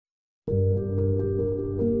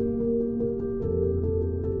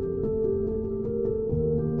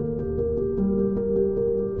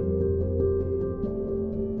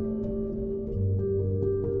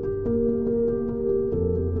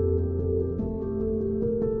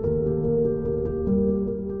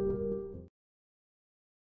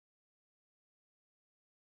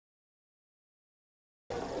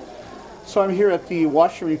So I'm here at the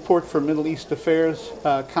Washington Report for Middle East Affairs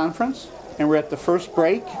conference, and we're at the first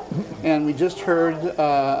break, and we just heard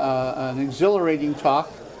an exhilarating talk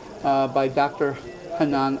by Dr.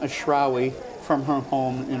 Hanan Ashrawi from her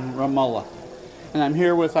home in Ramallah. And I'm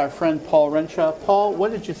here with our friend Paul Renshaw. Paul,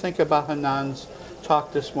 what did you think about Hanan's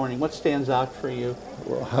talk this morning? What stands out for you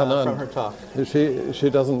from her talk? She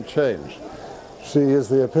doesn't change. She is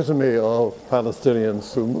the epitome of Palestinian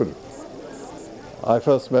sumud. I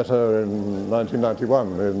first met her in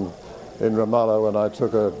 1991 in Ramallah when I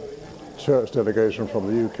took a church delegation from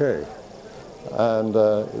the UK.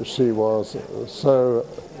 And she was so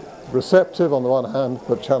receptive on the one hand,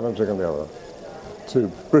 but challenging on the other,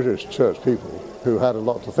 to British church people who had a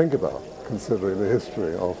lot to think about, considering the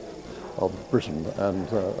history of Britain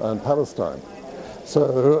and Palestine.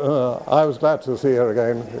 So I was glad to see her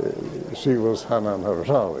again. She was Hanan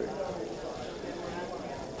Ashrawi.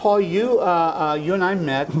 Paul, you and I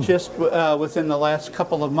met just within the last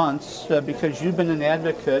couple of months because you've been an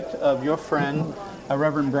advocate of your friend,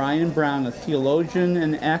 Reverend Brian Brown, a theologian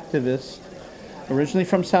and activist, originally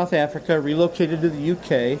from South Africa, relocated to the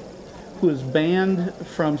UK, who was banned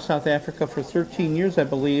from South Africa for 13 years, I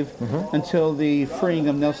believe, until the freeing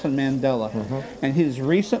of Nelson Mandela. And his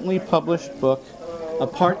recently published book,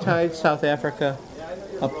 Apartheid South Africa,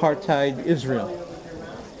 Apartheid Israel.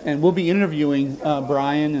 And we'll be interviewing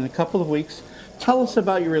Brian in a couple of weeks. Tell us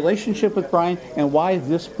about your relationship with Brian and why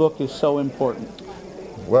this book is so important.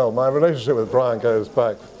 Well, my relationship with Brian goes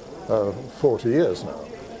back 40 years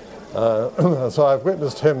now. So I've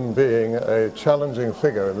witnessed him being a challenging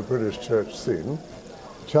figure in the British church scene,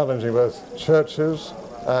 challenging both churches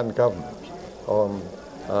and government on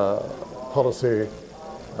policy,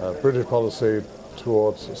 British policy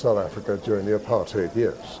towards South Africa during the apartheid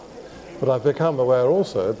years. But I've become aware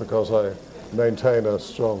also, because I maintain a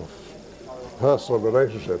strong personal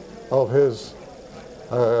relationship, of his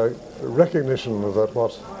recognition that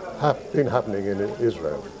what's been happening in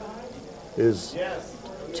Israel is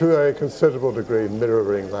to a considerable degree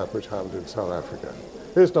mirroring that which happened in South Africa.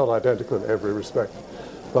 It's not identical in every respect,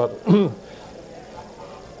 but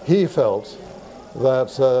he felt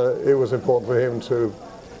that it was important for him to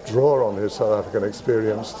draw on his South African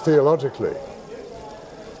experience theologically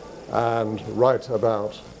and write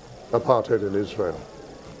about apartheid in Israel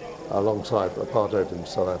alongside apartheid in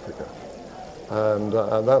South Africa. And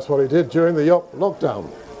that's what he did during the lockdown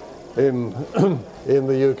in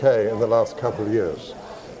the UK in the last couple of years.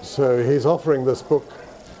 So he's offering this book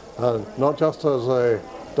not just as a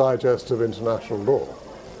digest of international law,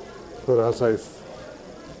 but as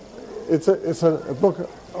it's a book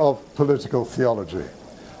of political theology.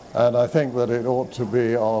 And I think that it ought to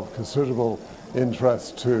be of considerable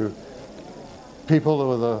interest to people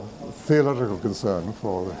with a theological concern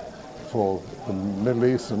for the Middle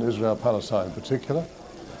East and Israel-Palestine in particular,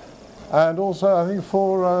 and also I think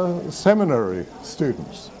for seminary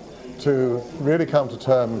students to really come to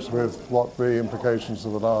terms with what the implications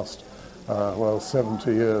of the last 70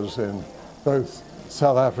 years in both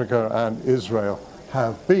South Africa and Israel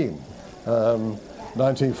have been.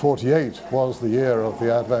 1948 was the year of the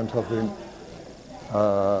advent of the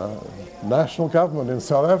national government in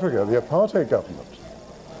South Africa, the apartheid government,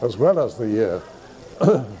 as well as the year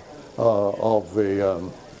of the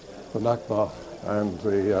Nakba and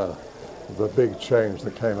the big change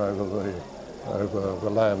that came over the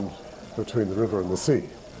land between the river and the sea.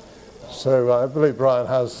 So I believe Brian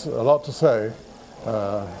has a lot to say,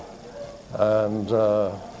 and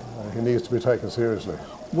he needs to be taken seriously.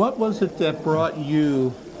 What was it that brought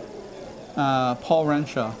you, Paul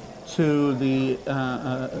Renshaw, to the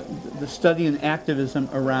study and activism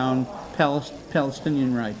around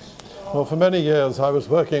Palestinian rights? Well, for many years I was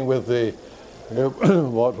working with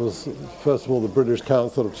what was first of all the British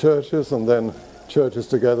Council of Churches, and then churches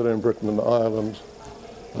together in Britain and Ireland,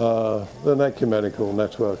 an ecumenical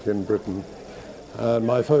network in Britain, and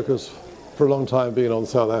my focus for a long time being on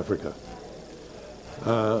South Africa.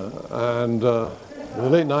 And in the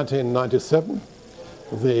late 1997,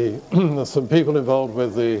 some people involved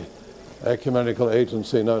with the ecumenical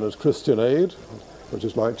agency known as Christian Aid, which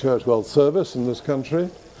is like Church World Service in this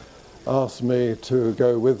country, asked me to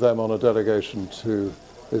go with them on a delegation to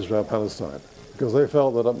Israel-Palestine, because they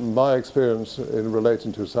felt that my experience in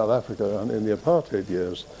relating to South Africa and in the apartheid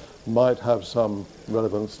years might have some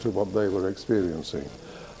relevance to what they were experiencing.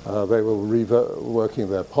 They were reworking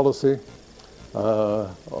their policy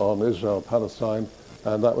on Israel-Palestine,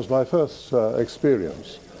 and that was my first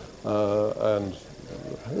experience. And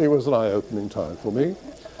it was an eye-opening time for me.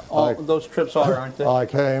 Those trips are, aren't they?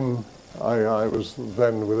 I was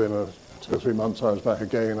then, within 2 or 3 months, I was back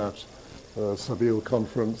again at the Sabile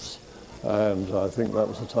conference, and I think that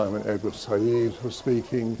was the time when Edward Said was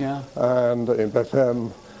speaking, Yeah. and in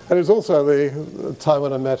Bethlehem. And it was also the time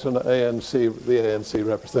when I met the ANC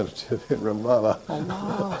representative in Ramallah. Oh,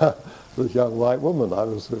 wow. This young white woman. I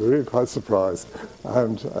was really quite surprised.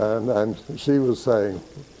 And she was saying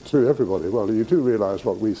to everybody, well, you do realize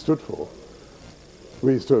what we stood for.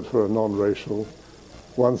 We stood for a non-racial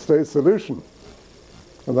one-state solution.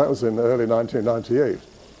 And that was in early 1998.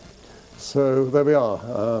 So there we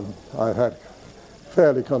are. I've had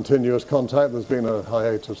fairly continuous contact. There's been a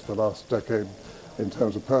hiatus the last decade in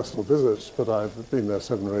terms of personal visits, but I've been there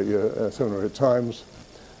 7 or 8 times,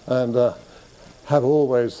 and have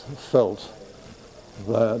always felt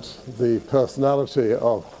that the personality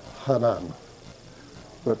of Hanan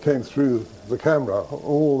that came through the camera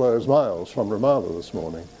all those miles from Ramallah this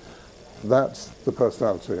morning, that's the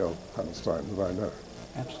personality of Palestine that I know.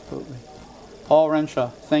 Absolutely. Paul Renshaw,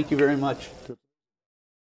 thank you very much.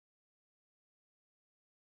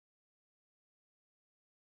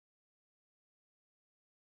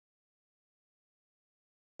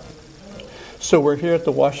 So we're here at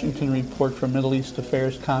the Washington Report for Middle East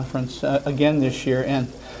Affairs Conference again this year, and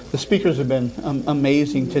the speakers have been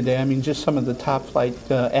amazing today. I mean, just some of the top flight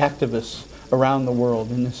activists around the world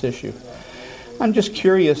in this issue. I'm just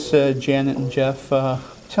curious, Janet and Jeff,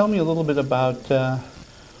 tell me a little bit about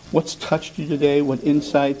what's touched you today, what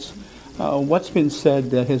insights, what's been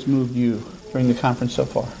said that has moved you during the conference so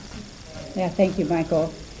far? Yeah, thank you,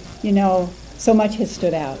 Michael. You know, so much has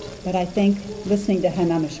stood out, but I think listening to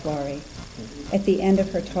Hanan Meshwari at the end of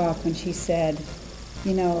her talk when she said,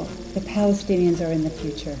 you know, the Palestinians are in the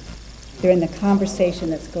future. They're in the conversation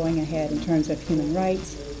that's going ahead in terms of human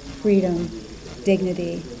rights, freedom,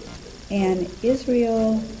 dignity, and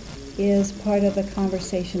Israel is part of the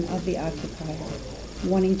conversation of the occupier,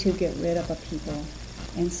 wanting to get rid of a people.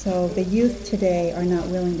 And so the youth today are not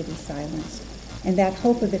willing to be silenced. And that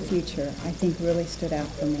hope of the future, I think, really stood out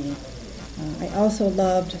for me. I also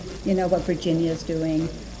loved, you know, what Virginia is doing.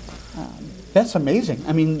 That's amazing.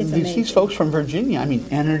 I mean, amazing. These folks from Virginia, I mean,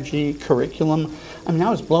 energy, curriculum, I mean, I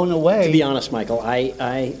was blown away. To be honest, Michael,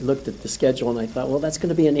 I looked at the schedule and I thought, well, that's going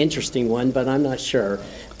to be an interesting one, but I'm not sure.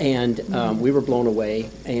 And we were blown away,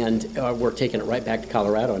 and we're taking it right back to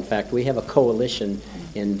Colorado. In fact, we have a coalition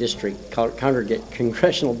in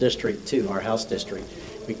Congressional District 2, our House district.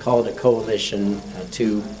 We call it a Coalition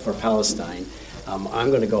 2 for Palestine. I'm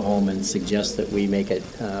going to go home and suggest that we make it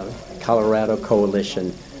Colorado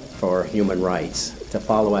Coalition for Human Rights, to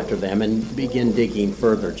follow after them and begin digging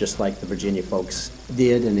further, just like the Virginia folks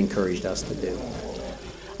did and encouraged us to do.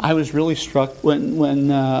 I was really struck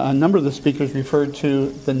when a number of the speakers referred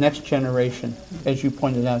to the next generation, as you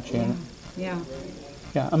pointed out, Janet. Yeah.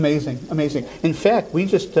 Yeah, amazing, amazing. In fact, we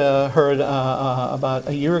just heard about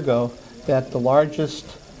a year ago that the largest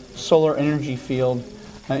solar energy field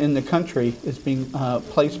in the country is being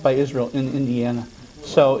placed by Israel in Indiana.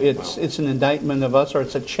 So it's an indictment of us, or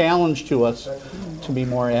it's a challenge to us to be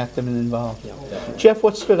more active and involved. Yeah, Jeff,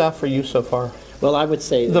 what stood out for you so far? Well, I would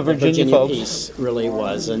say The Virginia folks. piece really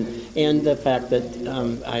was, and the fact that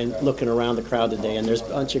I'm looking around the crowd today, and there's a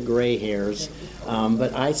bunch of gray hairs,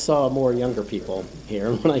 but I saw more younger people here.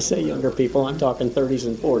 And when I say younger people, I'm talking 30s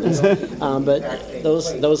and 40s. But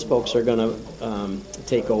those folks are going to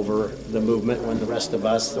take over the movement when the rest of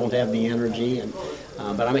us don't have the energy. And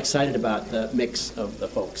but I'm excited about the mix of the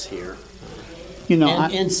folks here. You know,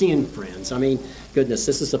 And seeing friends. I mean, goodness,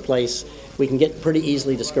 this is a place we can get pretty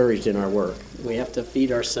easily discouraged in our work. We have to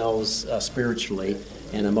feed ourselves spiritually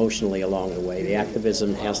and emotionally along the way. The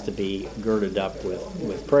activism has to be girded up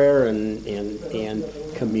with prayer and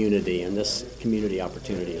community, and this community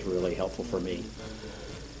opportunity is really helpful for me.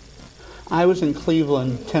 I was in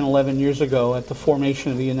Cleveland 10, 11 years ago at the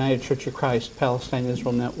formation of the United Church of Christ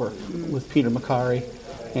Palestine-Israel Network with Peter McCary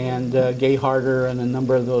and Gay Harder and a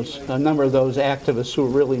number of those activists who were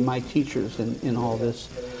really my teachers in all this.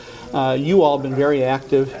 You all have been very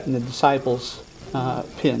active in the Disciples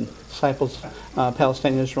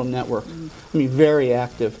Palestine-Israel Network. I mean, very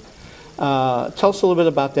active. Tell us a little bit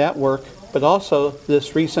about that work, but also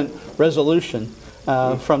this recent resolution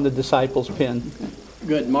from the Disciples PIN.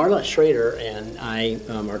 Good. Marla Schrader and I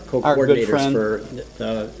are co-coordinators for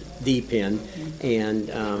the PIN,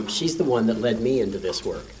 and she's the one that led me into this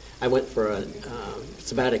work. I went for a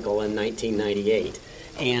sabbatical in 1998,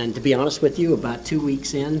 And to be honest with you, about 2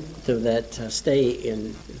 weeks in to that stay,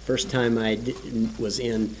 in the first time I was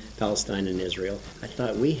in Palestine and Israel, I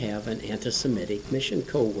thought, we have an anti-Semitic mission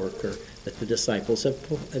co-worker that the disciples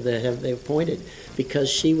they've appointed, because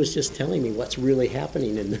she was just telling me what's really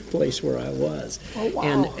happening in the place where I was. Oh,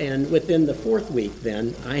 wow. And within the 4th week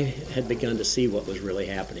then, I had begun to see what was really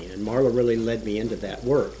happening, and Marla really led me into that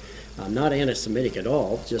work. Not anti-Semitic at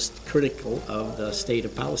all, just critical of the state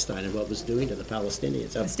of Palestine and what it was doing to the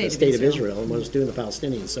Palestinians, the state of Israel and what it was doing to the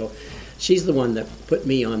Palestinians. So she's the one that put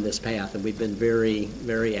me on this path, and we've been very,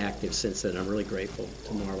 very active since then. I'm really grateful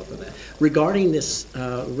to Marla for that. Regarding this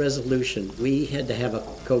resolution, we had to have a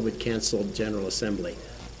COVID-canceled General Assembly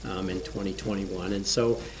in 2021, and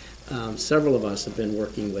so several of us have been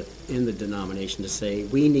working within the denomination to say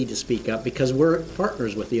we need to speak up, because we're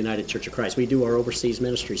partners with the United Church of Christ. We do our overseas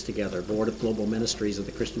ministries together, Board of Global Ministries of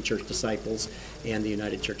the Christian Church Disciples and the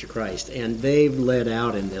United Church of Christ. And they've led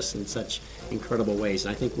out in this in such incredible ways.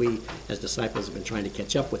 And I think we, as disciples, have been trying to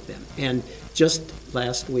catch up with them. And just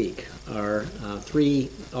last week, our 3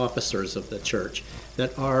 officers of the church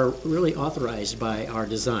that are really authorized by our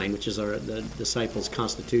design, which is the disciples'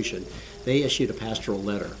 constitution, they issued a pastoral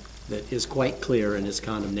letter that is quite clear in its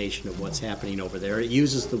condemnation of what's happening over there. It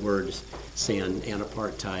uses the words sin and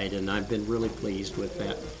apartheid, and I've been really pleased with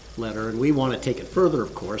that letter. And we want to take it further,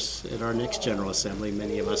 of course. At our next General Assembly,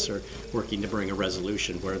 many of us are working to bring a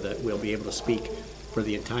resolution where we'll be able to speak for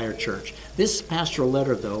the entire church. This pastoral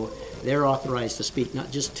letter, though, they're authorized to speak not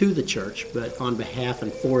just to the church, but on behalf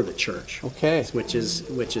and for the church. Okay. Which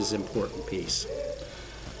is an important piece.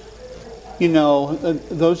 You know,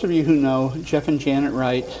 those of you who know Jeff and Janet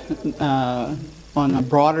Wright, on a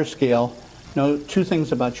broader scale, know 2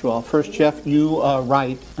 things about you all. First, Jeff, you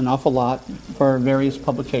write an awful lot for various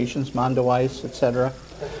publications, Mondoweiss, etc.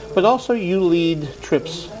 But also you lead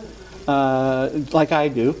trips, like I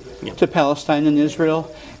do, to Palestine and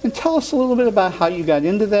Israel. And tell us a little bit about how you got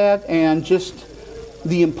into that, and just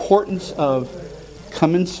the importance of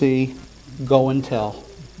come and see, go and tell.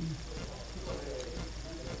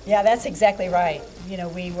 Yeah, that's exactly right. You know,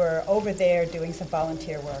 we were over there doing some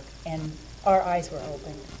volunteer work, and our eyes were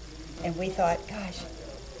opened. And we thought, gosh,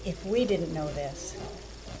 if we didn't know this,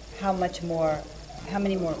 how many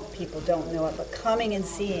more people don't know it? But coming and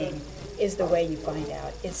seeing is the way you find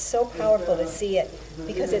out. It's so powerful to see it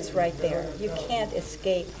because it's right there. You can't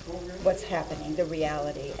escape what's happening, the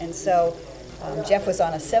reality. And so Jeff was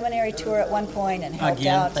on a seminary tour at one point and helped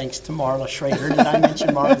out. Again, thanks to Marla Schrader. Did I mention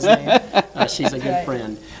Marla's name? She's a good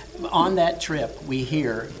friend. On that trip, we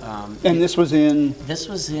hear... and this was in? This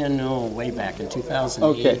was in, way back in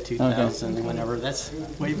 2008, 2000, whenever. That's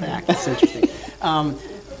way back. It's interesting.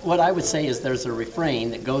 What I would say is there's a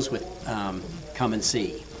refrain that goes with come and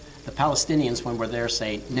see. The Palestinians, when we're there,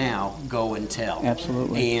 say, now go and tell.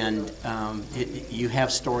 Absolutely. And you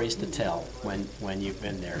have stories to tell when you've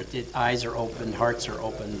been there. Eyes are opened, hearts are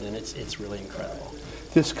opened, and it's really incredible.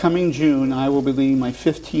 This coming June, I will be leading my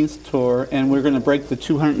 15th tour, and we're going to break the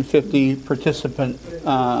 250 participant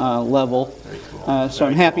level. Cool. So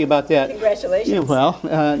I'm happy about that. Congratulations. Yeah, well,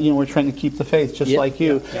 we're trying to keep the faith, just like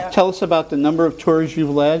you. Yeah. Tell us about the number of tours you've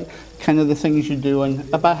led, kind of the things you do,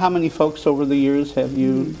 and about how many folks over the years have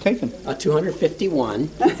you taken? 251.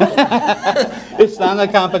 It's not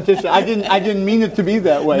a competition. I didn't mean it to be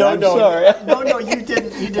that way. I'm sorry. No, you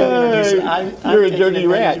didn't introduce it. You're a dirty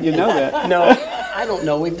rat, you know that. No, I don't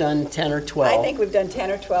know. We've done 10 or 12. I think we've done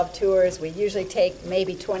 10 or 12 tours. We usually take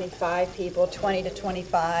maybe 25 people, 20 to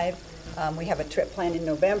 25. We have a trip planned in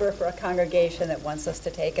November for a congregation that wants us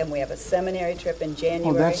to take them. We have a seminary trip in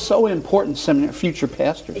January. Oh, that's so important, seminary, future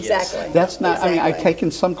pastors. Exactly. That's not, exactly. I mean, I've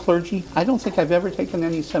taken some clergy. I don't think I've ever taken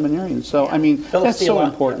any seminarians. So, I mean, that's so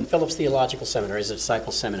important. Phillips Theological Seminary is a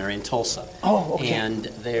disciple seminary in Tulsa. Oh, okay. And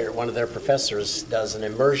one of their professors does an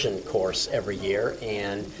immersion course every year.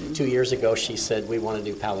 And 2 years ago, she said, we want to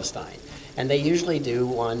do Palestine. And they usually do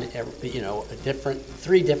one,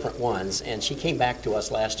 3 different ones. And she came back to us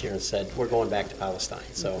last year and said, we're going back to Palestine.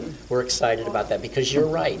 So we're excited about that because you're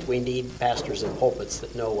right. We need pastors in pulpits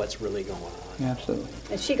that know what's really going on. Absolutely.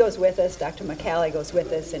 And she goes with us. Dr. McCallie goes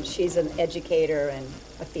with us, and she's an educator and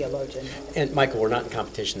a theologian. And Michael, we're not in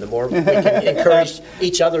competition. The more we can encourage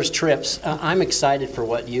each other's trips, I'm excited for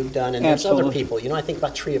what you've done. And there's other people. You know, I think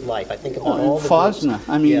about Tree of Life. I think about all the Fosna. groups.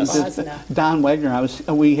 I mean, yes. Don Wagner.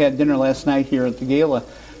 We had dinner last night here at the gala.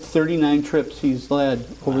 39 trips he's led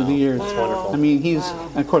over the years. That's wonderful. I mean, he's,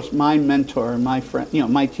 of course, my mentor, my friend,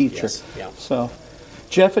 my teacher. Yes. Yeah. So,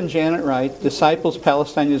 Jeff and Janet Wright, Disciples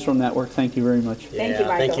Palestine Israel Network, thank you very much. Thank you,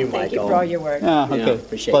 Michael. Thank you, Michael. Thank you for all your work. Okay.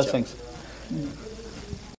 Appreciate Blessings. You.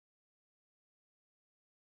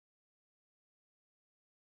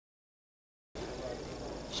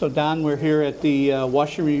 So Don, we're here at the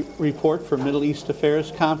Washington Report for Middle East Affairs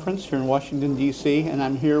Conference here in Washington, D.C., and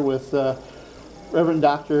I'm here with Reverend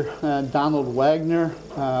Dr. Donald Wagner,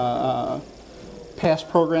 past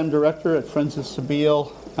program director at Friends of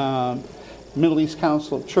Sabeel, Middle East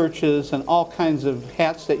Council of Churches, and all kinds of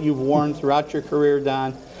hats that you've worn throughout your career,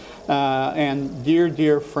 Don. And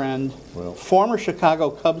dear friend, former Chicago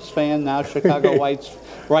Cubs fan, now Chicago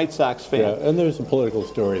White Sox fan. Yeah, and there's a political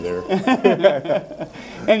story there.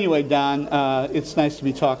 Anyway, Don, it's nice to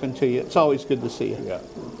be talking to you. It's always good to see you. Yeah.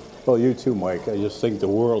 Well, you too, Mike. I just think the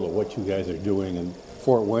world of what you guys are doing in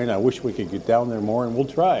Fort Wayne. I wish we could get down there more, and we'll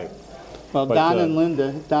try. Well, but, Don and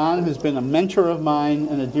Linda, Don has been a mentor of mine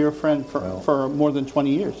and a dear friend for more than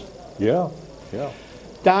 20 years. Yeah.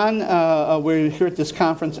 Don, we're here at this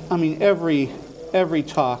conference. I mean, every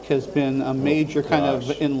talk has been a major kind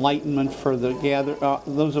of enlightenment for the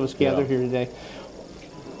those of us gathered here today.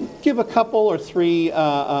 Give a couple or three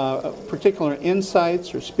particular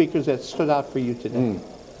insights or speakers that stood out for you today.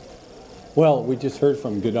 Well, we just heard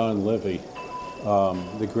from Gideon Levy,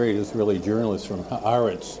 the great Israeli journalist from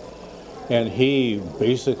Haaretz, and he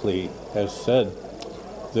basically has said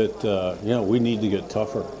that we need to get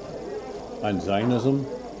tougher on Zionism.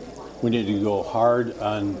 We need to go hard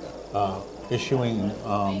on issuing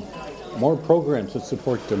more programs that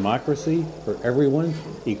support democracy for everyone,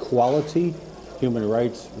 equality, human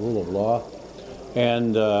rights, rule of law,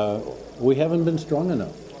 and we haven't been strong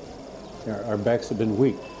enough. Our backs have been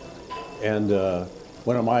weak. And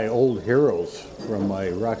one of my old heroes from my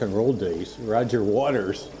rock and roll days, Roger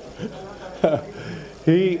Waters,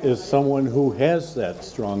 he is someone who has that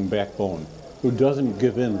strong backbone, who doesn't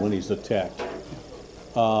give in when he's attacked.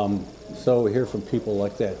 So we hear from people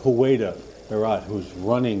like that. Huwaida Erat, who's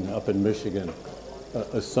running up in Michigan,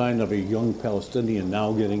 a sign of a young Palestinian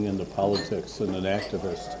now getting into politics and an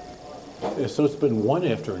activist. So it's been one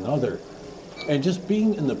after another. And just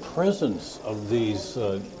being in the presence of these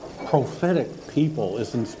prophetic people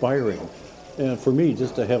is inspiring. And for me,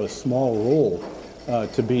 just to have a small role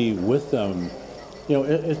to be with them,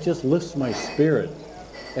 it just lifts my spirit.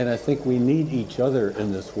 And I think we need each other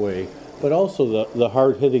in this way. But also the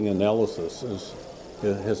hard-hitting analysis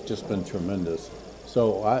has just been tremendous.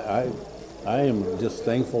 So I am just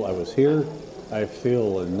thankful I was here. I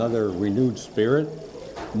feel another renewed spirit,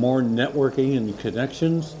 more networking and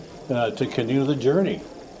connections to continue the journey.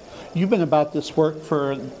 You've been about this work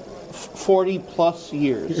for 40 plus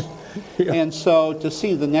years. Yeah. And so to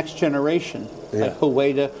see the next generation, like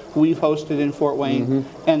Huwaida, who we've hosted in Fort Wayne,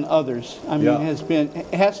 and others, I mean,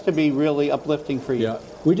 it has to be really uplifting for you. Yeah,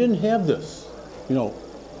 we didn't have this,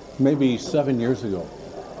 maybe 7 years ago.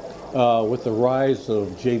 With the rise of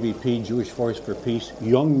JVP, Jewish Voice for Peace,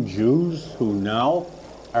 young Jews who now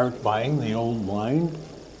aren't buying the old line,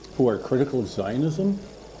 who are critical of Zionism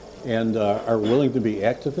and are willing to be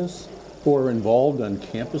activists, who are involved on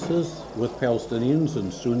campuses with Palestinians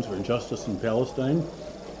and Students for Justice in Palestine,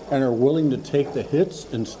 and are willing to take the hits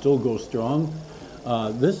and still go strong.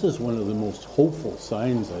 This is one of the most hopeful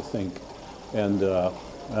signs, I think, and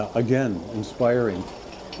again, inspiring.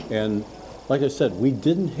 And like I said, we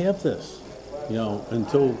didn't have this,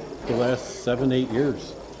 until the last 7-8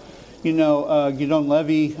 years. Gideon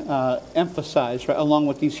Levy emphasized, right, along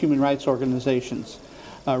with these human rights organizations,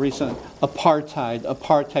 recently,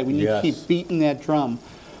 apartheid. We need to keep beating that drum.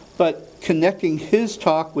 But connecting his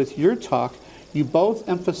talk with your talk, you both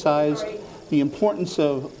emphasized the importance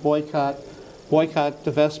of boycott,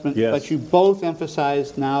 divestment, but you both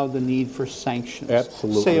emphasized now the need for sanctions.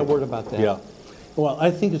 Absolutely. Say a word about that. Yeah. Well,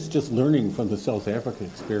 I think it's just learning from the South Africa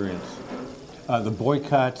experience. The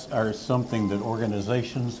boycotts are something that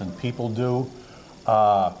organizations and people do.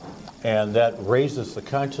 And that raises the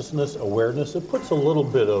consciousness, awareness. It puts a little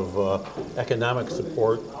bit of economic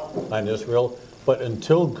support on Israel, but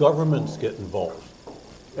until governments get involved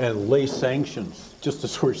and lay sanctions, just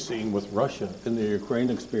as we're seeing with Russia in the Ukraine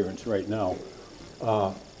experience right now,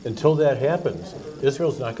 until that happens,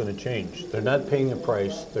 Israel's not going to change. They're not paying a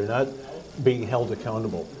price. They're not being held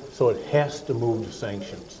accountable. So it has to move to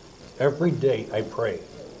sanctions. Every day I pray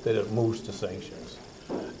that it moves to sanctions.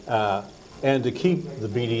 And to keep the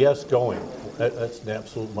BDS going, that's an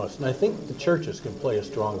absolute must. And I think the churches can play a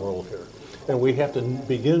strong role here. And we have to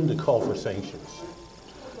begin to call for sanctions.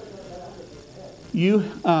 You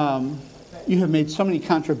have made so many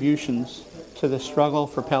contributions to the struggle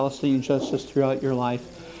for Palestinian justice throughout your life.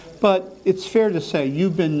 But it's fair to say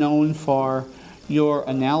you've been known for your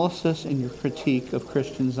analysis and your critique of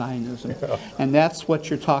Christian Zionism. Yeah. And that's what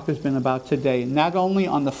your talk has been about today. Not only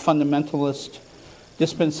on the fundamentalist,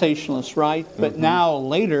 dispensationalist right, but now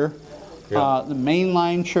later Yeah. the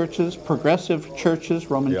mainline churches, progressive churches,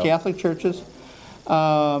 Roman Yeah. Catholic churches.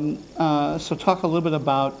 So talk a little bit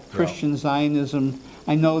about Christian Zionism.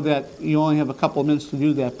 I know that you only have a couple of minutes to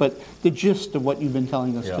do that, but the gist of what you've been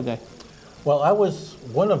telling us Yeah. today. Well, I was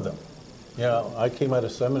one of them. I came out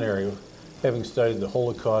of seminary having studied the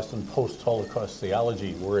Holocaust and post-Holocaust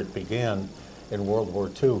theology where it began in World War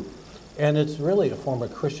II. And it's really a form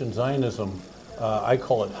of Christian Zionism. I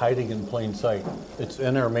call it hiding in plain sight. It's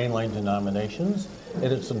in our mainline denominations, and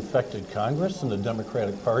it's infected Congress and the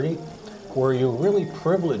Democratic Party, where you really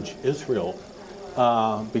privilege Israel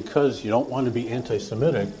because you don't want to be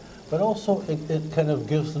anti-Semitic, but also it kind of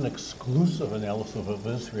gives an exclusive analysis of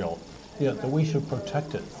Israel, that we should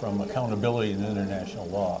protect it from accountability in international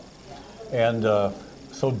law. And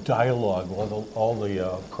so dialogue with all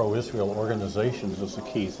the pro-Israel organizations is a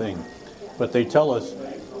key thing. But they tell us,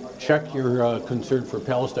 check your concern for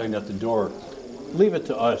Palestine at the door. Leave it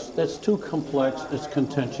to us. That's too complex. It's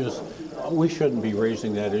contentious. We shouldn't be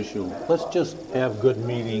raising that issue. Let's just have good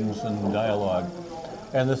meetings and dialogue.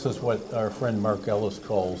 And this is what our friend Mark Ellis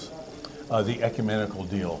calls the ecumenical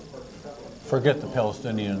deal. Forget the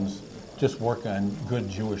Palestinians. Just work on good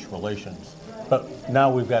Jewish relations. But now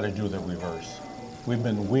we've got to do the reverse. We've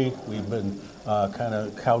been weak. We've been kind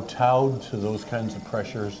of kowtowed to those kinds of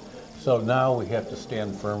pressures. So now we have to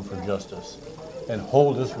stand firm for justice and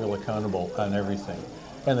hold Israel accountable on everything.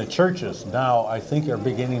 And the churches now, I think, are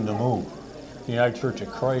beginning to move. The United Church of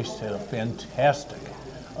Christ had a fantastic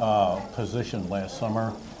position last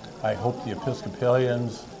summer. I hope the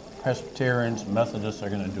Episcopalians, Presbyterians, Methodists are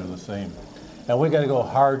going to do the same. And we've got to go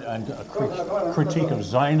hard on a critique of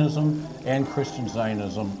Zionism and Christian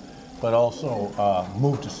Zionism, but also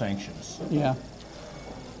move to sanctions. Yeah.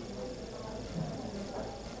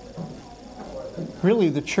 Really,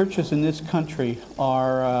 the churches in this country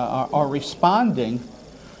are responding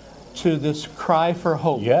to this cry for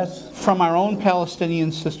hope. Yes. From our own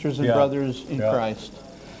Palestinian sisters and brothers in Christ.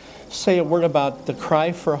 Say a word about the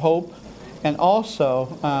cry for hope, and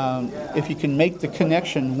also, if you can make the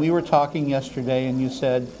connection. We were talking yesterday, and you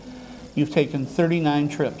said you've taken 39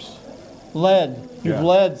 trips. You've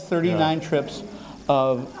led 39 trips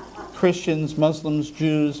of Christians, Muslims,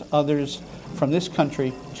 Jews, others from this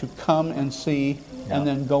country to come and see and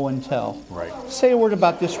then go and tell. Right. Say a word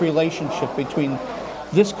about this relationship between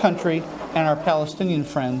this country and our Palestinian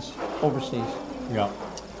friends overseas. Yeah.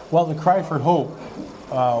 Well, the cry for hope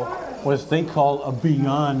was they call a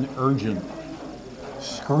beyond urgent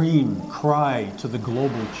scream, cry to the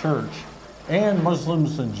global church and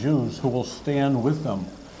Muslims and Jews who will stand with them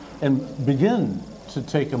and begin to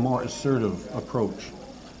take a more assertive approach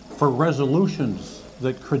for resolutions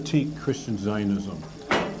that critique Christian Zionism,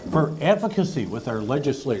 for advocacy with our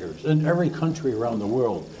legislators in every country around the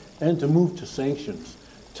world, and to move to sanctions,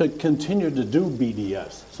 to continue to do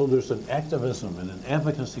BDS. So there's an activism and an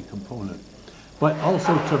advocacy component, but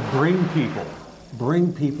also to bring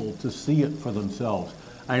people to see it for themselves.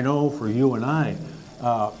 I know for you and I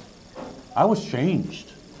was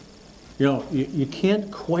changed. You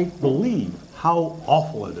can't quite believe how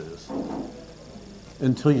awful it is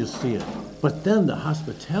until you see it. But then the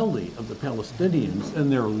hospitality of the Palestinians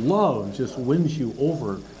and their love just wins you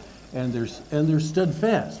over, and they're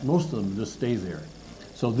steadfast. Most of them just stay there.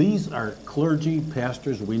 So these are clergy,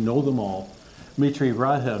 pastors, we know them all. Mitri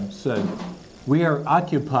Raheb said, "We are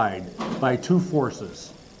occupied by two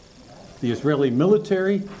forces, the Israeli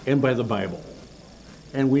military and by the Bible.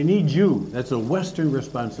 And we need you." That's a Western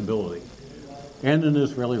responsibility and an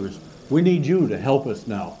Israeli responsibility. We need you to help us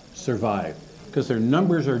now survive, because their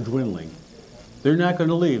numbers are dwindling. They're not going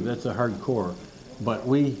to leave. That's a hardcore. But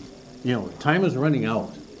time is running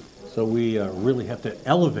out. So we really have to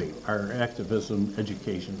elevate our activism,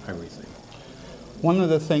 education, everything. One of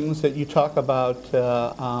the things that you talk about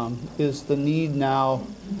is the need now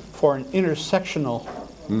for an intersectional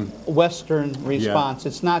Western response.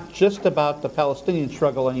 It's not just about the Palestinian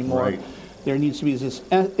struggle anymore. Right. There needs to be this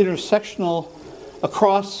intersectional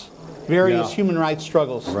across various human rights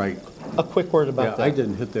struggles. Right. A quick word about that. I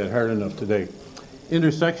didn't hit that hard enough today.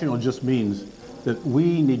 Intersectional just means that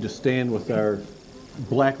we need to stand with our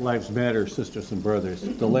Black Lives Matter sisters and brothers,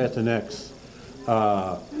 the Latinx,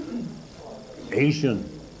 Asian,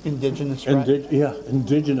 Indigenous, right?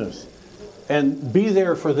 indigenous, and be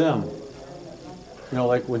there for them.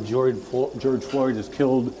 Like when George Floyd is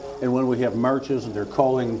killed, and when we have marches and they're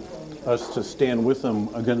calling us to stand with them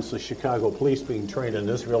against the Chicago police being trained in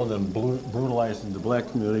Israel and then brutalizing the black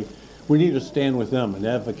community, we need to stand with them and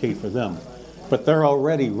advocate for them. But they're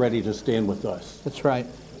already ready to stand with us. That's right.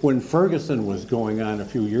 When Ferguson was going on a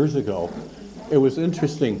few years ago, it was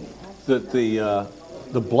interesting that the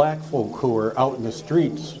the black folk who were out in the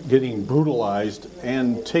streets getting brutalized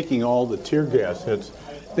and taking all the tear gas hits,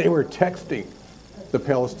 they were texting the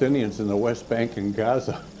Palestinians in the West Bank and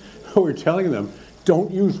Gaza who were telling them,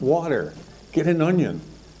 don't use water, get an onion.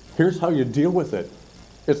 Here's how you deal with it.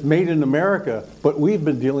 It's made in America, but we've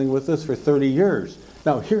been dealing with this for 30 years.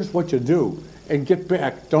 Now here's what you do, and get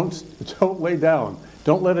back. Don't lay down.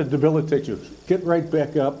 Don't let it debilitate you. Get right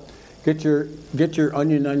back up. Get your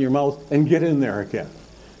onion on your mouth and get in there again.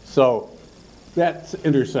 So that's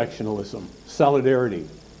intersectionalism, solidarity,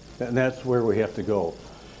 and that's where we have to go.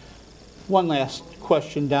 One last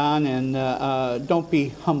question, Don, and don't be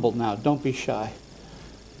humble now. Don't be shy.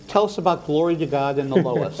 Tell us about Glory to God in the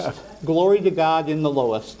Lowest. Glory to God in the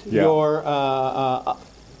Lowest. Yeah. Your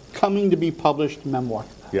coming to be published memoir.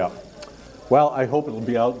 Yeah. Well, I hope it'll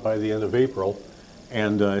be out by the end of April.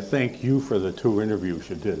 And thank you for the 2 interviews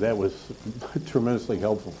you did. That was tremendously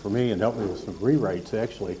helpful for me and helped me with some rewrites,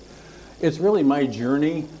 actually. It's really my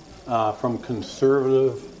journey from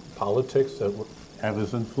conservative politics that I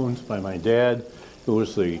was influenced by my dad, who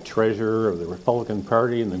was the treasurer of the Republican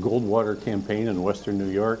Party in the Goldwater campaign in Western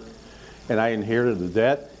New York. And I inherited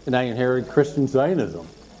that, and I inherited Christian Zionism.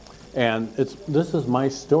 And this is my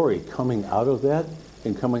story, coming out of that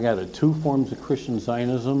and coming out of 2 forms of Christian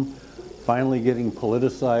Zionism, finally getting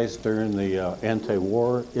politicized during the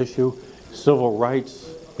anti-war issue, civil rights,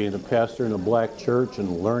 being a pastor in a black church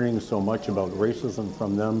and learning so much about racism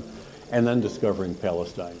from them, and then discovering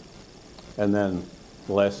Palestine. And then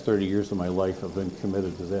the last 30 years of my life have been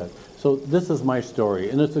committed to that. So this is my story,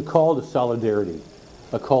 and it's a call to solidarity,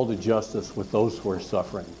 a call to justice with those who are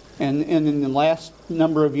suffering. And in the last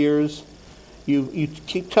number of years, you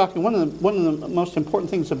keep talking. One of the most important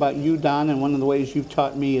things about you, Don, and one of the ways you've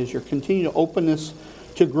taught me is your continued openness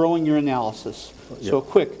to growing your analysis. Yep. So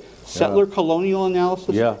quick, settler colonial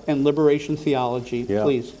analysis and liberation theology,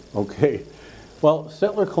 please. Okay. Well,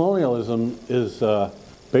 settler colonialism is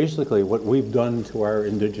basically what we've done to our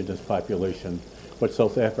indigenous population, what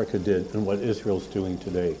South Africa did, and what Israel's doing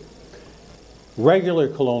today. Regular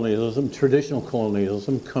colonialism, traditional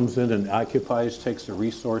colonialism, comes in and occupies, takes the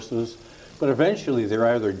resources, but eventually they're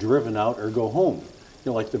either driven out or go home, you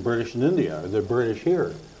know, like the British in India or the British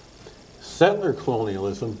here. Settler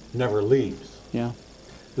colonialism never leaves. Yeah.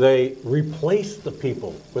 They replace the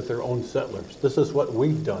people with their own settlers. This is what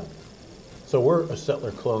we've done. So we're a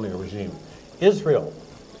settler colonial regime. Israel,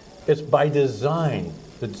 it's by design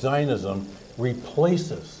that Zionism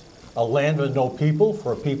replaces a land with no people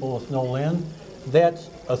for a people with no land. That's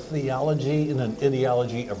a theology and an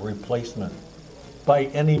ideology of replacement by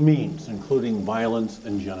any means, including violence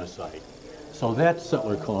and genocide. So that's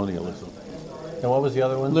settler colonialism. And what was the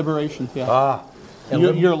other one? Liberation, yeah.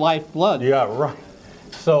 And your lifeblood. Yeah, right.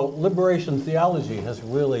 So liberation theology has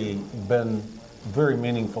really been very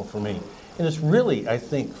meaningful for me. And it's really, I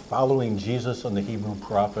think, following Jesus and the Hebrew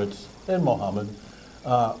prophets and Muhammad,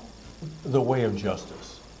 the way of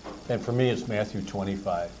justice. And for me, it's Matthew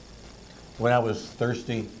 25. When I was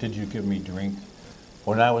thirsty, did you give me drink?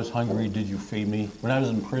 When I was hungry, did you feed me? When I was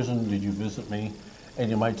in prison, did you visit me? And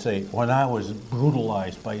you might say, when I was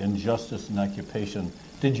brutalized by injustice and occupation,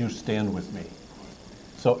 did you stand with me?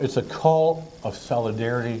 So it's a call of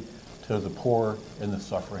solidarity to the poor and the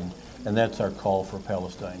suffering, and that's our call for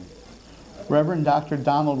Palestine. Reverend Dr.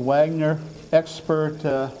 Donald Wagner, expert,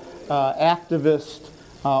 activist,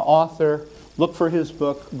 author. Look for his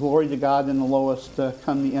book, Glory to God in the Lowest,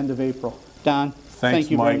 come the end of April. Don, thank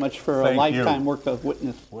you very much for a lifetime work of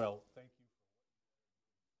witness. Well, thank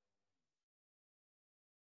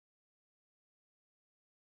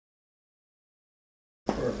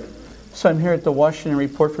you. Perfect. So I'm here at the Washington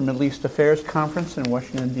Report for Middle East Affairs Conference in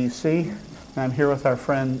Washington, D.C. And I'm here with our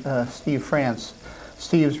friend Steve France.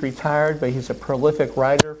 Steve's retired, but he's a prolific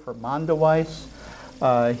writer for Mondoweiss.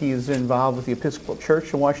 He's involved with the Episcopal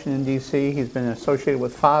Church in Washington, D.C. He's been associated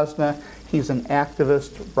with FOSNA. He's an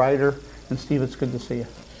activist, writer. And Steve, it's good to see you.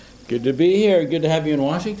 Good to be here. Good to have you in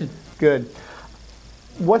Washington. Good.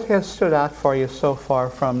 What has stood out for you so far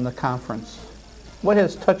from the conference? What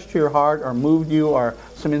has touched your heart or moved you, or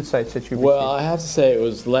some insights that you've received? Well, I have to say, it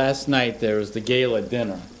was last night. There was the gala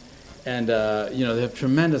dinner. And, you know, they have a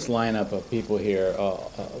tremendous lineup of people here.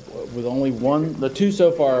 With only one, the 2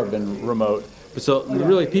 so far have been remote. But so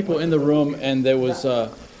really people in the room, and there was,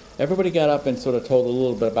 everybody got up and sort of told a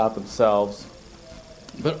little bit about themselves.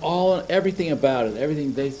 But everything about it,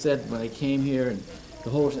 everything they said when they came here, and the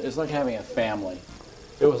whole, it's like having a family.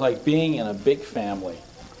 It was like being in a big family.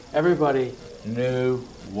 Everybody knew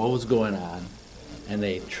what was going on, and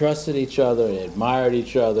they trusted each other, they admired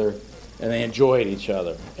each other, and they enjoyed each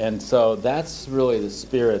other. And so that's really the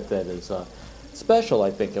spirit that is special,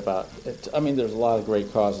 I think, about it. I mean, there's a lot of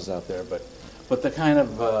great causes out there, but the kind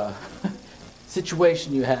of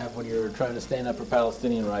situation you have when you're trying to stand up for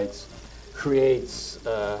Palestinian rights creates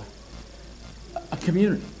a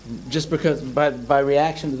community. Just because by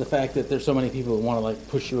reaction to the fact that there's so many people who want to like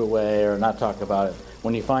push you away or not talk about it.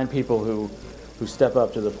 When you find people who step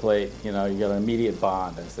up to the plate, you know, you got an immediate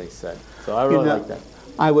bond, as they said. So I really like that.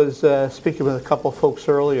 I was speaking with a couple folks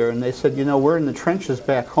earlier, and they said, you know, we're in the trenches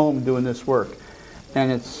back home doing this work,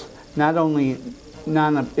 and it's not only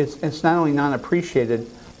non-appreciated,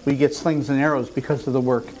 we get slings and arrows because of the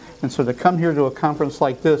work. And so to come here to a conference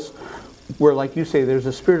like this, where, like you say, there's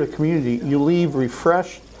a spirit of community, you leave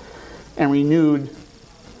refreshed and renewed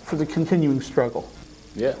for the continuing struggle.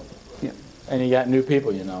 Yeah. Yeah. And you got new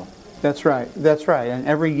people, you know. That's right. That's right. And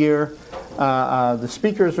every year, the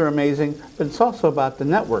speakers are amazing, but it's also about the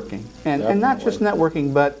networking, and not just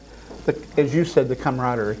networking, but as you said, the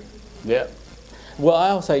camaraderie. Yeah. Well, I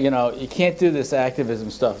also, you know, you can't do this activism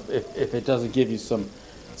stuff if it doesn't give you some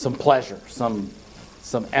pleasure, some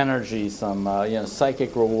energy, some you know,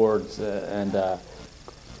 psychic rewards, and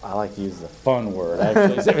I like to use the fun word,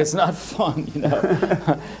 actually. If it's not fun, you know,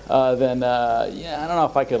 then yeah, I don't know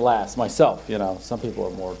if I could last myself. You know, some people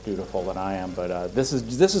are more dutiful than I am, but this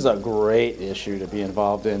is a great issue to be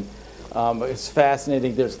involved in. It's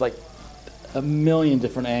fascinating. There's like a million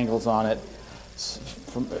different angles on it,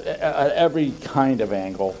 from every kind of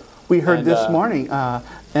angle. We heard this morning,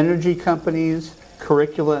 energy companies,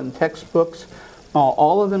 curricula and textbooks,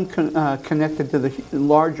 all of them connected to the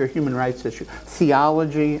larger human rights issue.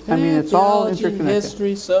 Theology, I mean, it's all interconnected.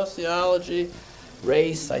 History, sociology,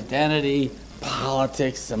 race, identity,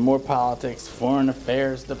 politics, and more politics, foreign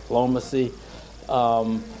affairs, diplomacy,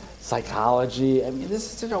 psychology. I mean, this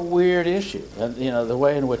is such a weird issue. And, you know, the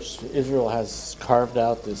way in which Israel has carved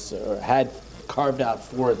out this, or had carved out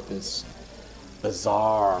for it this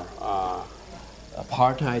bizarre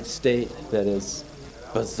apartheid state that is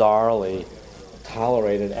bizarrely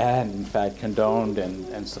tolerated and, in fact, condoned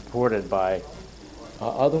and supported by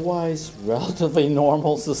otherwise relatively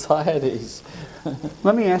normal societies.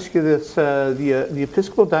 Let me ask you this. The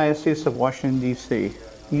Episcopal Diocese of Washington, D.C.,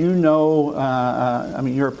 you know, I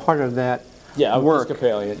mean, you're a part of that work.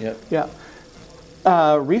 Episcopalian,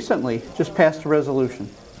 yeah. Recently, just passed a resolution.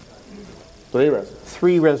 3 resolutions.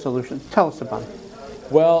 3 resolutions. Tell us about it.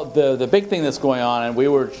 Well, the big thing that's going on, and we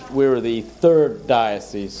were the 3rd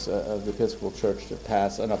diocese of the Episcopal Church to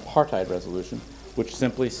pass an apartheid resolution, which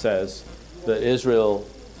simply says that Israel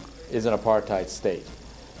is an apartheid state,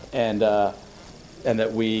 and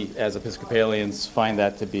that we, as Episcopalians, find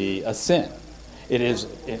that to be a sin. It is,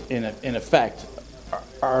 in effect,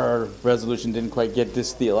 our resolution didn't quite get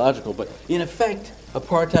this theological, but in effect,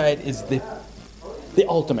 apartheid is the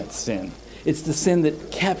ultimate sin. It's the sin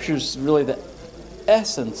that captures really the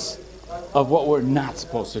essence of what we're not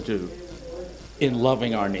supposed to do in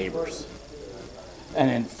loving our neighbors and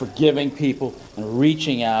in forgiving people and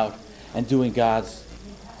reaching out and doing God's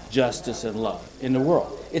justice and love in the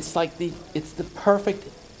world. It's like it's the perfect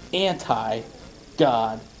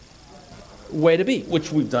anti-God way to be,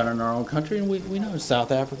 which we've done in our own country, and we know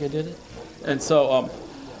South Africa did it. And so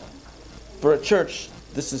for a church,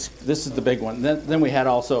 this is the big one. Then we had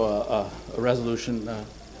also a resolution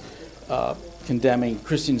condemning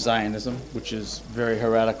Christian Zionism, which is very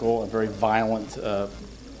heretical and very violent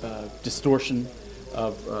distortion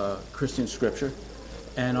of Christian scripture,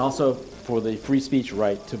 and also for the free speech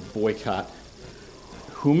right to boycott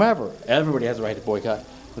whomever. Everybody has a right to boycott,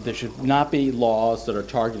 but there should not be laws that are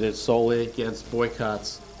targeted solely against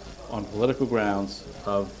boycotts on political grounds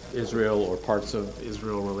of Israel or parts of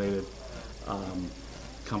Israel-related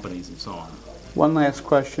companies and so on. One last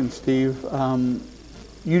question, Steve.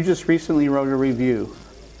 You just recently wrote a review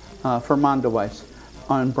for Mondoweiss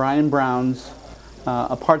on Brian Brown's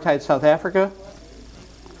Apartheid South Africa,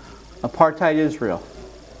 Apartheid Israel.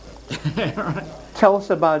 Right. Tell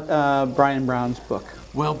us about Brian Brown's book.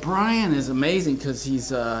 Well, Brian is amazing because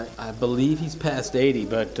he's, I believe he's past 80,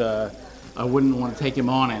 but I wouldn't want to take him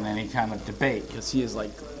on in any kind of debate because he is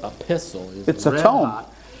like a pistol. It's a tome.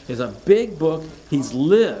 Hot. It's a big book. He's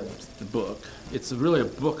lived the book. It's really a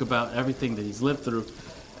book about everything that he's lived through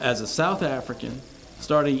as a South African,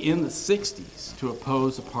 starting in the 60s to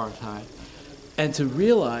oppose apartheid, and to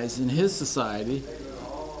realize in his society,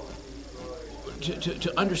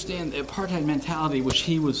 to understand the apartheid mentality, which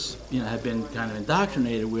he was, had been kind of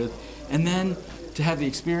indoctrinated with, and then to have the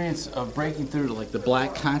experience of breaking through to like the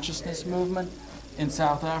Black consciousness movement in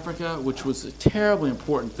South Africa, which was a terribly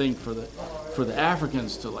important thing for the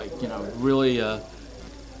Africans to really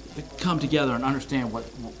come together and understand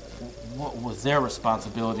what was their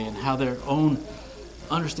responsibility and how their own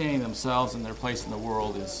understanding themselves and their place in the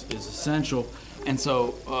world is essential. And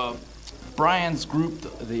so Brian's group,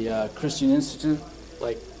 the Christian Institute,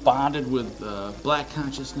 like bonded with black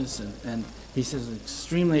consciousness, and he says an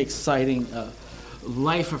extremely exciting,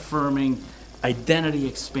 life-affirming,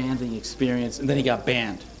 identity-expanding experience. And then he got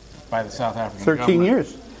banned by the South African 13 government.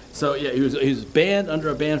 years. So yeah, he was banned under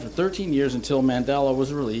a ban for 13 years until Mandela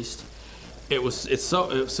was released. It was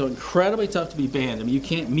so incredibly tough to be banned. I mean, you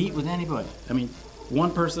can't meet with anybody. I mean,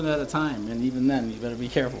 one person at a time, and even then, you better be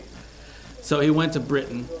careful. So he went to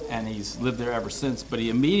Britain, and he's lived there ever since. But he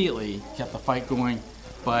immediately kept the fight going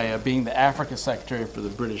by being the Africa Secretary for the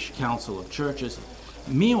British Council of Churches.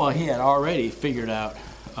 Meanwhile, he had already figured out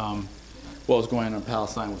what was going on in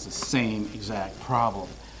Palestine was the same exact problem.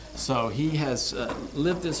 So he has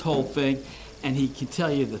lived this whole thing, and he can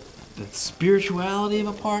tell you the spirituality of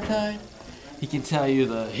apartheid. He can tell you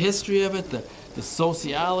the history of it, the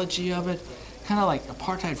sociology of it, kind of like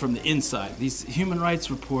apartheid from the inside. These human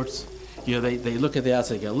rights reports, you know, they look at the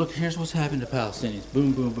outside, they go, look, here's what's happened to Palestinians,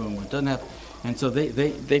 boom, boom, boom. It doesn't happen. And so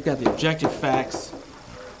they've got the objective facts,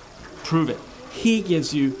 prove it. He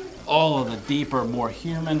gives you all of the deeper, more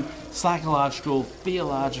human, psychological,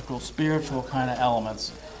 theological, spiritual kind of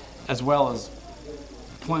elements, as well as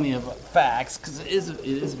plenty of facts, because it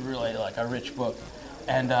is really like a rich book.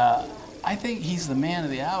 And I think he's the man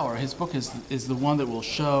of the hour. His book is the one that will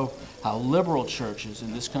show how liberal churches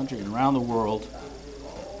in this country and around the world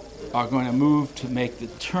are going to move to make the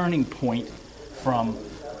turning point from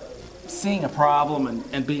seeing a problem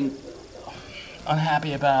and being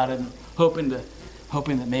unhappy about it, and hoping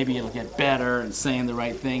that maybe it'll get better and saying the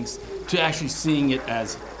right things, to actually seeing it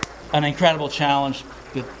as an incredible challenge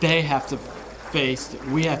that they have to face, that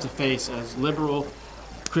we have to face as liberal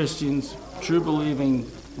Christians, true believing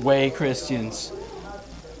way Christians,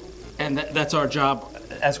 and that's our job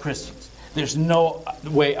as Christians. There's no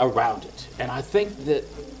way around it. And I think that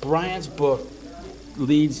Brian's book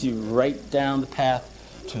leads you right down the path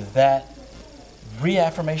to that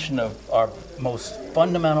reaffirmation of our most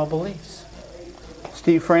fundamental beliefs.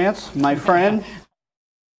 Steve France, my friend.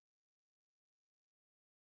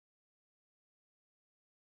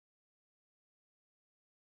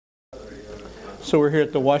 So we're here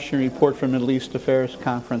at the Washington Report for Middle East Affairs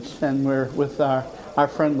Conference, and we're with our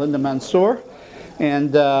friend Linda Mansour.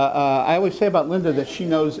 And I always say about Linda that she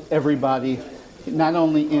knows everybody, not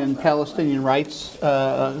only in Palestinian rights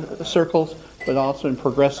circles, but also in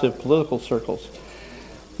progressive political circles.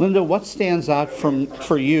 Linda, what stands out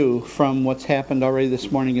for you from what's happened already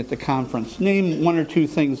this morning at the conference? Name one or two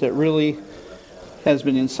things that really has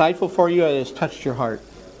been insightful for you and has touched your heart.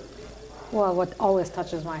 Well, what always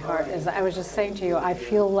touches my heart is, I was just saying to you, I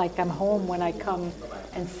feel like I'm home when I come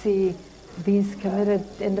and see these committed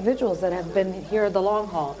individuals that have been here the long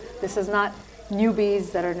haul. This is not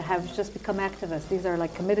newbies that have just become activists. These are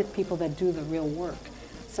like committed people that do the real work.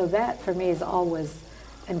 So that, for me, is always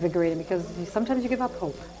invigorating, because sometimes you give up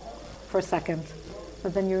hope for a second,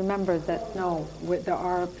 but then you remember that, no, there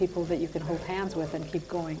are people that you can hold hands with and keep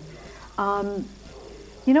going.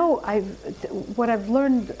 You know, what I've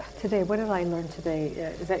learned today, what did I learn today?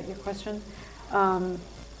 Is that your question? I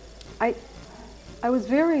was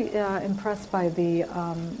very impressed by the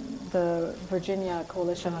Virginia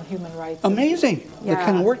Coalition on Human Rights. Amazing. Yeah, the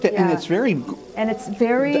kind of work that, yeah. and it's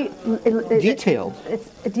very detailed. It's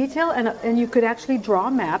detailed, and you could actually draw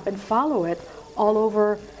a map and follow it all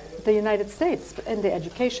over the United States, in the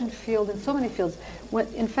education field, in so many fields.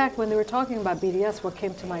 In fact, when they were talking about BDS, what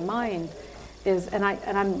came to my mind is, and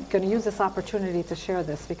I'm going to use this opportunity to share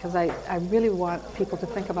this, because I really want people to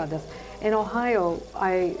think about this. In Ohio,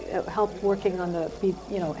 I helped working on the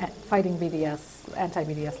fighting BDS,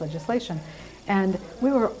 anti-BDS legislation, and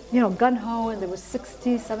we were gung-ho, and there were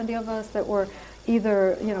 60, 70 of us that were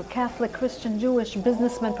either Catholic, Christian, Jewish,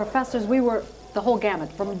 businessmen, professors. We were the whole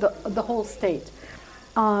gamut from the whole state,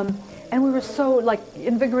 and we were so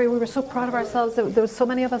invigorated. We were so proud of ourselves. There were so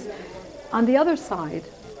many of us. On the other side,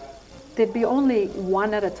 there'd be only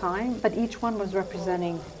one at a time, but each one was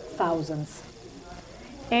representing thousands.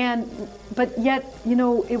 But yet,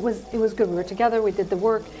 it was good. We were together, we did the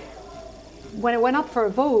work. When it went up for a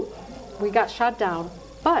vote, we got shot down.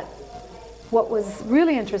 But what was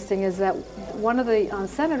really interesting is that one of the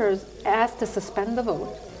senators asked to suspend the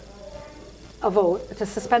vote, to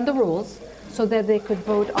suspend the rules, so that they could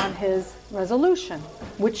vote on his resolution,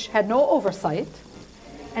 which had no oversight.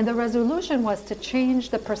 And the resolution was to change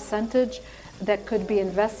the percentage that could be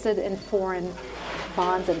invested in foreign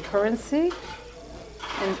bonds and currency,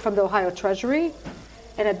 and from the Ohio Treasury.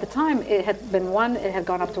 And at the time, it had been it had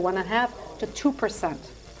gone up to 1.5% to 2%.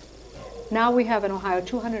 Now we have in Ohio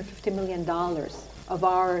 $250 million of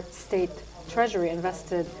our state treasury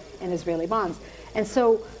invested in Israeli bonds. And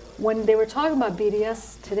so when they were talking about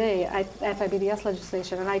BDS today, anti-BDS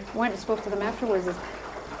legislation, and I went and spoke to them afterwards,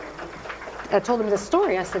 I told him this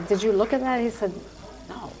story. I said, "Did you look at that?" He said,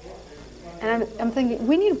 "No." And I'm thinking,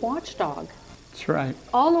 we need watchdog. That's right.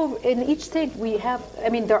 All over in each state we have. I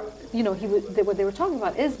mean, there. You know, what they were talking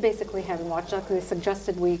about is basically having watchdog. They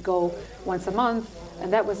suggested we go once a month,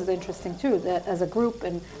 and that was interesting too. That as a group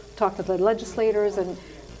and talk to the legislators,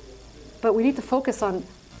 but we need to focus on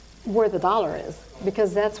where the dollar is,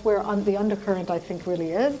 because that's where the undercurrent I think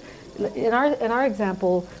really is. In our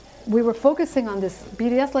example, we were focusing on this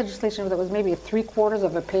BDS legislation that was maybe 3/4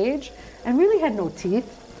 of a page and really had no teeth.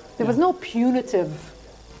 There was no punitive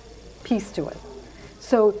piece to it.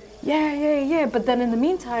 So yeah, but then in the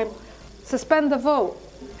meantime, suspend the vote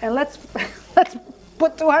and let's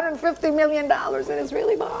put $250 million in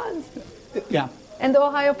Israeli bonds. Yeah. And the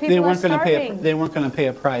Ohio people are starving. They weren't going to pay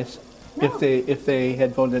a price if they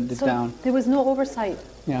had voted it down. There was no oversight.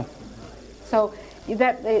 Yeah. So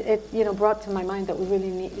that it brought to my mind that we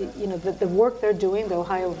really need, the work they're doing,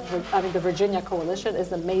 the Virginia Coalition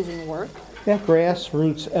is amazing work. That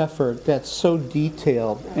grassroots effort that's so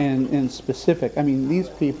detailed and specific. I mean, these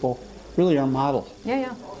people really are models.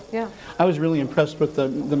 Yeah. I was really impressed with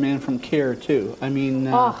the man from CARE too. I mean,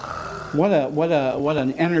 what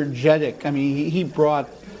an energetic. I mean, he brought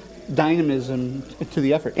dynamism to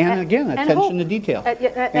the effort, and again, attention to detail,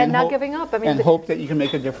 and not giving up. I mean, and hope that you can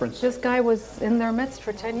make a difference. This guy was in their midst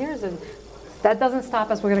for 10 years, and that doesn't stop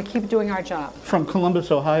us. We're going to keep doing our job. From Columbus,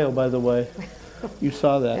 Ohio, by the way. You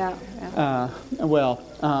saw that. Yeah.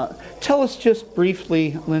 Tell us just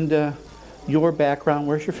briefly, Linda, your background.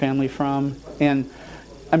 Where's your family from? And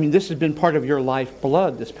I mean, this has been part of your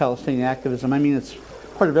lifeblood, this Palestinian activism. I mean, it's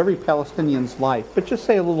part of every Palestinian's life. But just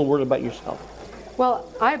say a little word about yourself. Well,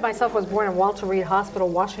 I myself was born in Walter Reed Hospital,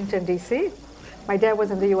 Washington, D.C. My dad was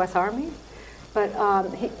in the U.S. Army. But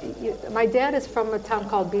my dad is from a town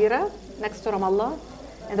called Bira, next to Ramallah,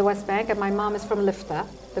 in the West Bank, and my mom is from Lifta,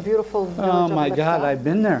 the beautiful village of Lifta. Oh my God, I've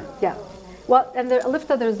been there. Yeah. Well, and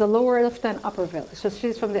Lifta, there's the lower Lifta and upper village. So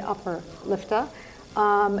she's from the upper Lifta.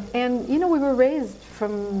 And, we were raised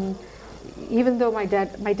from, even though my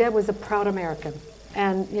dad was a proud American.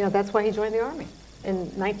 And, that's why he joined the Army in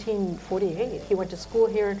 1948. He went to school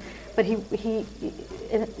here. But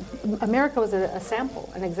America was an example.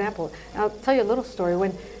 And I'll tell you a little story.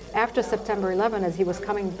 When, after September 11, as he was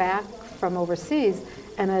coming back from overseas,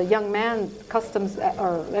 and a young man, customs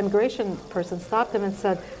or immigration person, stopped him and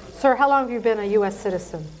said, "Sir, how long have you been a U.S.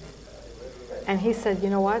 citizen?" And he said, "You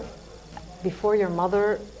know what? Before your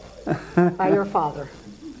mother, by your father.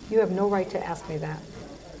 You have no right to ask me that."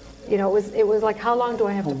 It was like, how long do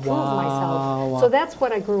I have to prove myself? Wow. So that's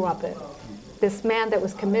what I grew up in. This man that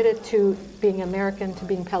was committed to being American, to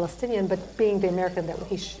being Palestinian, but being the American that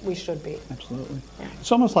we should be. Absolutely. Yeah.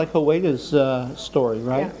 It's almost like Hawaii's story,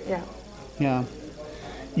 right? Yeah.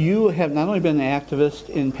 You have not only been an activist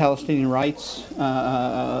in Palestinian rights,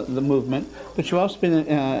 the movement, but you've also been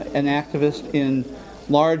an activist in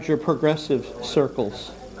larger progressive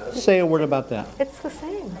circles. Say a word about that. It's the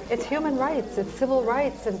same. It's human rights. It's civil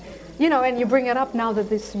rights. And, and you bring it up now that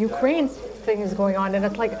this Ukraine thing is going on, and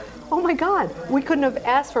it's like, oh my God, we couldn't have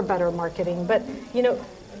asked for better marketing. But,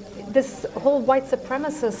 this whole white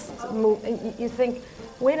supremacist move, you think,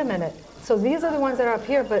 wait a minute. So these are the ones that are up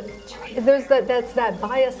here, but that's that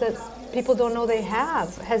bias that people don't know they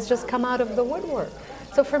have, has just come out of the woodwork.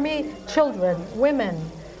 So for me, children, women,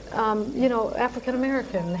 African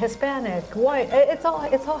American, Hispanic, white, it's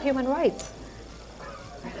all human rights.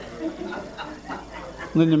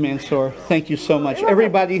 Linda Mansour, thank you so much.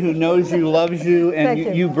 Everybody who knows you loves you,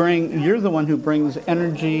 and you're the one who brings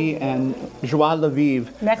energy and joie de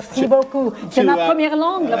vivre. Merci beaucoup. C'est ma première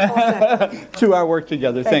langue, le français. To our work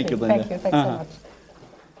together. Thank you, Linda. Thank you. Thanks so much.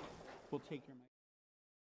 We'll take your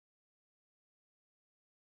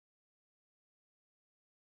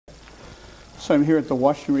So I'm here at the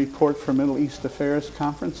Washington Report for Middle East Affairs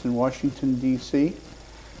Conference in Washington, D.C.,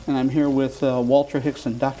 and I'm here with Walter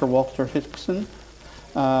Hixson, Dr. Walter Hixson,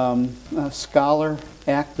 a scholar,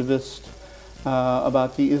 activist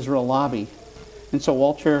about the Israel lobby. And so,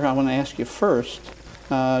 Walter, I want to ask you first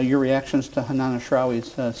your reactions to Hanan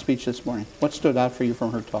Ashrawi's speech this morning. What stood out for you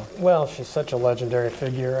from her talk? Well, she's such a legendary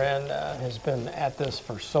figure and has been at this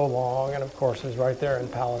for so long, and of course is right there in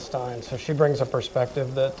Palestine. So she brings a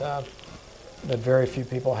perspective that very few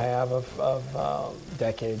people have of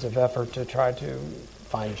decades of effort to try to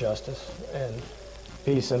find justice and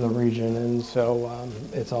peace in the region. And so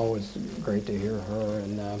it's always great to hear her,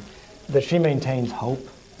 and that she maintains hope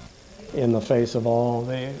in the face of all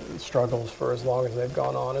the struggles for as long as they've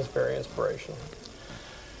gone on is very inspirational.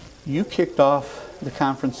 You kicked off the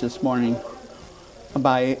conference this morning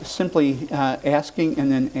by simply asking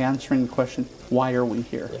and then answering the question, why are we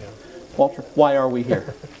here? Yeah. Walter, why are we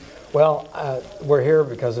here? Well, we're here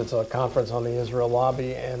because it's a conference on the Israel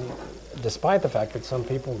lobby, and despite the fact that some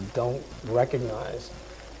people don't recognize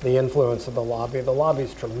the influence of the lobby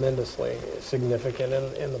is tremendously significant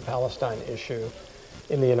in the Palestine issue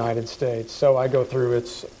in the United States. So I go through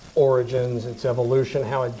its origins, its evolution,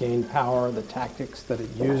 how it gained power, the tactics that it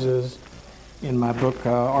uses. In my book,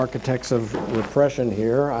 Architects of Repression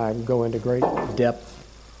here, I go into great depth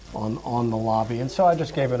on the lobby. And so I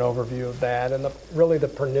just gave an overview of that and really the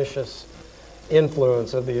pernicious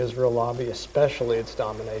influence of the Israel lobby, especially its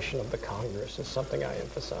domination of the Congress, is something I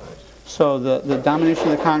emphasized. So the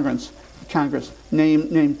domination of the Congress.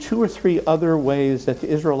 Name 2 or 3 other ways that the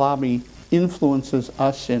Israel lobby influences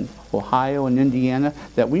us in Ohio and Indiana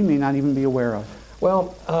that we may not even be aware of.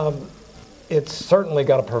 Well, it's certainly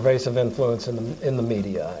got a pervasive influence in the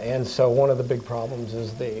media, and so one of the big problems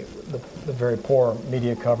is the very poor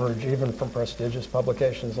media coverage, even from prestigious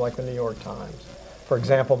publications like the New York Times. For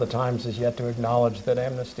example, the Times is yet to acknowledge that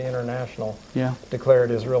Amnesty International declared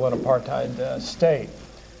Israel an apartheid state.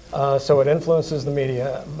 So it influences the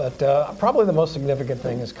media, but probably the most significant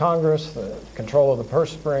thing is Congress, the control of the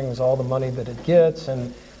purse strings, all the money that it gets,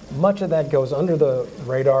 and much of that goes under the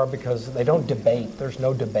radar because they don't debate. There's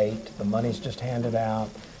no debate. The money's just handed out.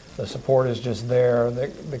 The support is just there.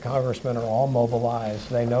 The congressmen are all mobilized.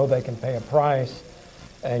 They know they can pay a price.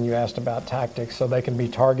 And you asked about tactics, so they can be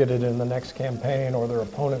targeted in the next campaign or their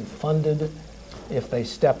opponent funded if they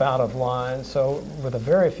step out of line. So with a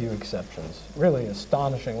very few exceptions, really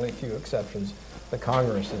astonishingly few exceptions, the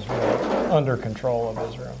Congress is really under control of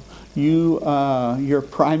Israel. Your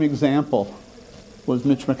prime example was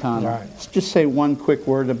Mitch McConnell. Right. Just say one quick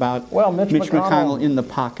word about Mitch McConnell in the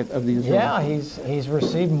pocket of the Israel. Yeah, he's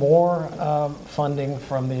received more funding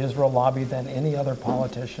from the Israel lobby than any other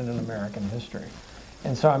politician in American history.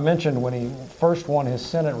 And so I mentioned when he first won his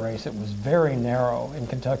Senate race, it was very narrow in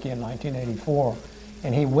Kentucky in 1984.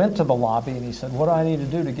 And he went to the lobby and he said, what do I need to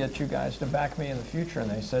do to get you guys to back me in the future? And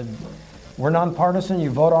they said, we're nonpartisan, you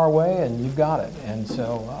vote our way, and you've got it. And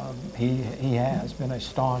so he has been a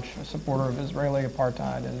staunch supporter of Israeli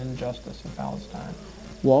apartheid and injustice in Palestine.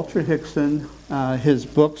 Walter Hixson, his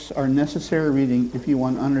books are necessary reading if you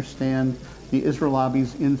want to understand the Israel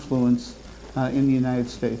lobby's influence in the United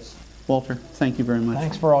States. Walter, thank you very much.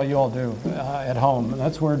 Thanks for all you all do at home.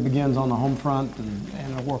 That's where it begins on the home front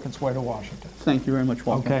and it'll work its way to Washington. Thank you very much,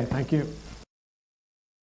 Walter. Okay, thank you.